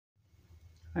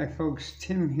Hi folks,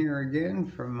 Tim here again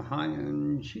from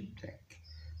High-End Cheap Tech.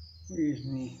 We're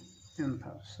using the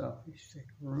Impulse Selfie Stick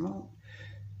remote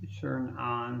to turn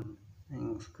on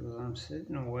things because I'm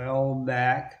sitting well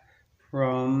back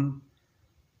from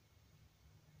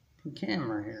the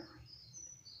camera here.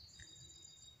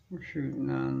 We're shooting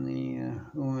on the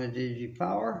Umidigi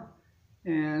Power,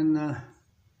 and I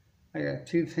got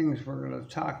two things we're going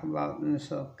to talk about in this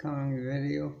upcoming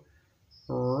video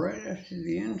right after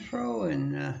the intro,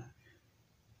 and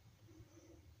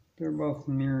they're both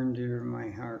near and dear to my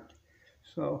heart.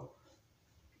 So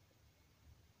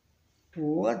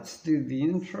let's do the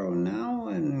intro now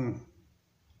and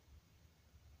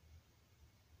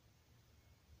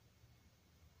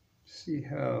see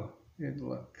how it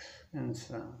looks and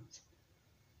sounds.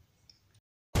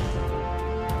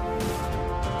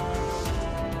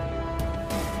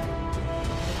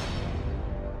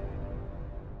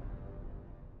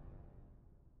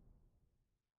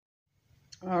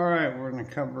 All right, we're going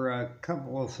to cover a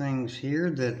couple of things here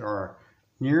that are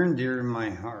near and dear to my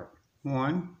heart.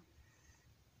 One,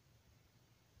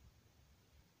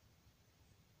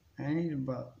 I need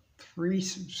about 3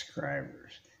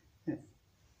 subscribers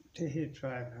to hit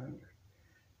 500.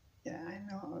 Yeah, I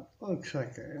know it looks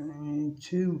like it. I need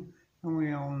 2, and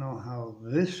we all know how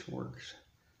this works,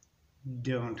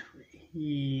 don't we?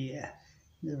 Yeah,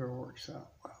 never works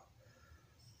out well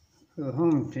for the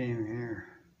home team here.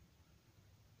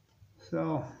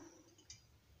 So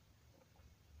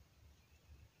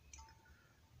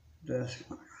that's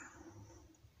fine.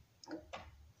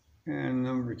 And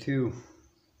number 2,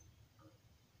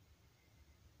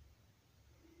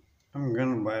 I'm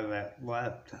gonna buy that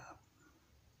laptop.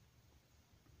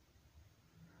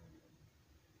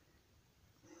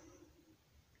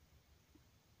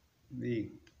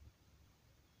 The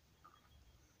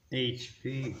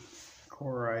HP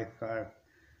Core i5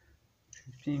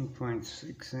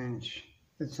 15.6 inch.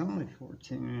 It's only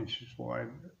 14 inches wide,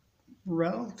 but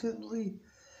relatively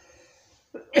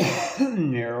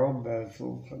narrow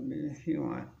bezel. I mean, if you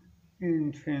want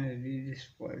infinity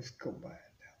displays, go buy it.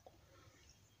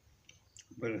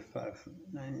 But at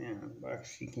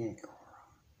 $599, you can't go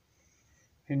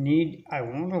wrong. I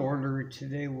want to order it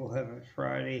today. We'll have it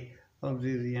Friday. I'll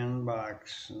do the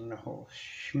unbox and the whole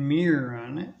schmear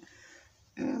on it.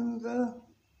 And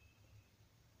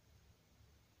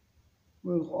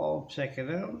we'll all check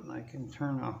it out. And I can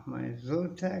turn off my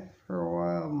Zotac for a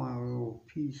while, my little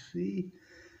PC,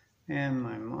 and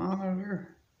my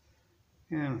monitor.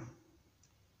 And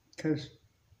because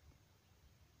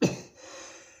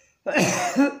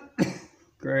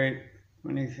great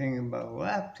funny thing about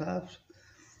laptops,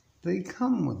 they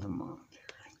come with a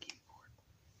monitor and keyboard.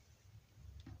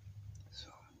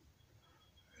 So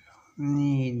I don't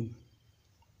need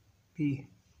the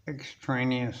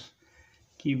extraneous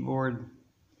keyboard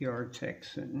yard tech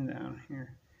sitting down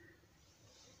here.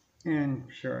 And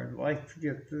sure, I'd like to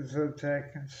get the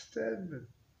Zotac instead, but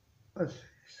let's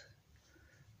face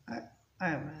it, I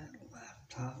haven't had a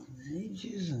laptop in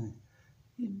ages, and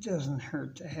it doesn't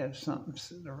hurt to have something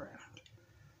sit around.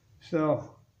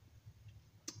 So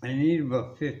I need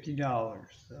about $50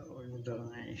 though in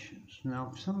donations. Now,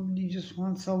 if somebody just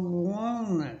wants to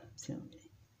loan it to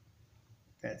me,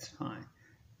 that's fine.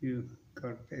 You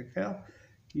go to PayPal,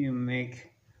 you make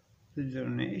the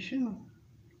donation,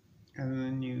 and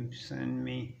then you send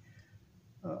me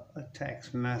a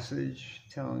text message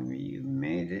telling me you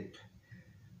made it,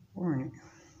 or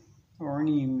an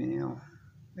email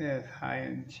at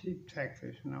High-End Cheap Tech.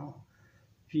 There's no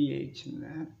VH in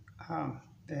that.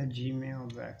 At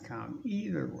gmail.com.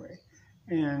 Either way,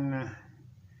 and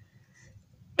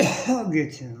I'll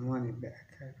get you the money back.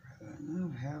 I'd rather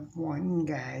not have one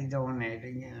guy donate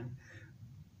again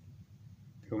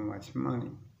too much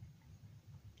money,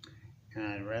 and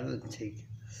I'd rather take it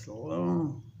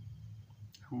slow.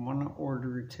 I want to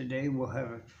order it today. We'll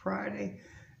have it Friday,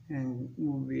 and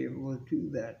we'll be able to do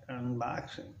that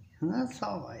unboxing. And that's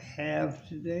all I have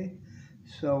today.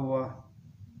 So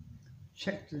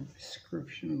check the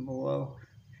description below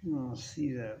if you want to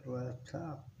see that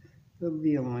laptop. There'll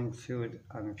be a link to it,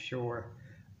 I'm sure.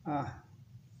 It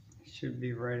should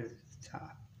be right at the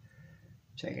top.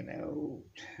 Check it out.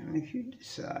 And if you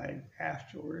decide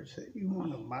afterwards that you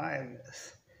want to buy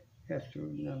this, after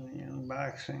we've done the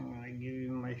unboxing, I give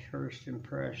you my first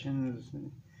impressions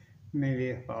and maybe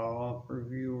a follow-up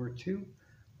review or 2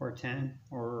 or 10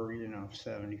 or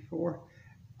 74.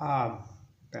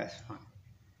 That's fine.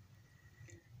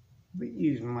 But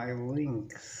use my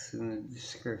links in the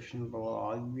description below.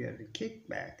 I'll get a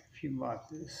kickback if you bought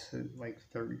this at like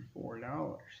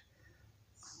 $34.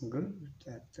 I'm good with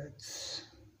that. That's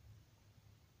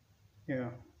Yeah,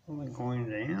 only going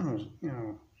to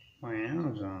Amazon, my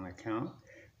Amazon account,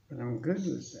 but I'm good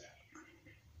with that.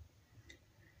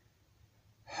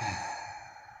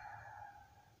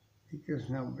 Because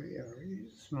nobody ever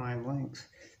uses my links.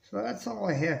 So that's all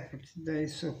I have for today.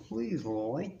 So please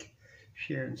like,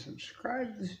 share, and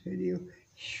subscribe to this video.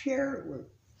 Share it with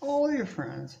all your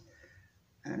friends.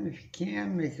 And if you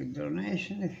can, make a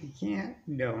donation. If you can't,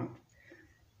 don't.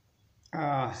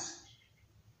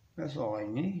 That's all I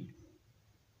need.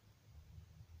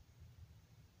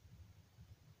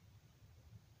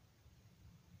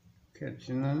 Catch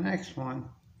you in the next one.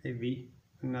 Maybe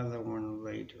another one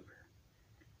later.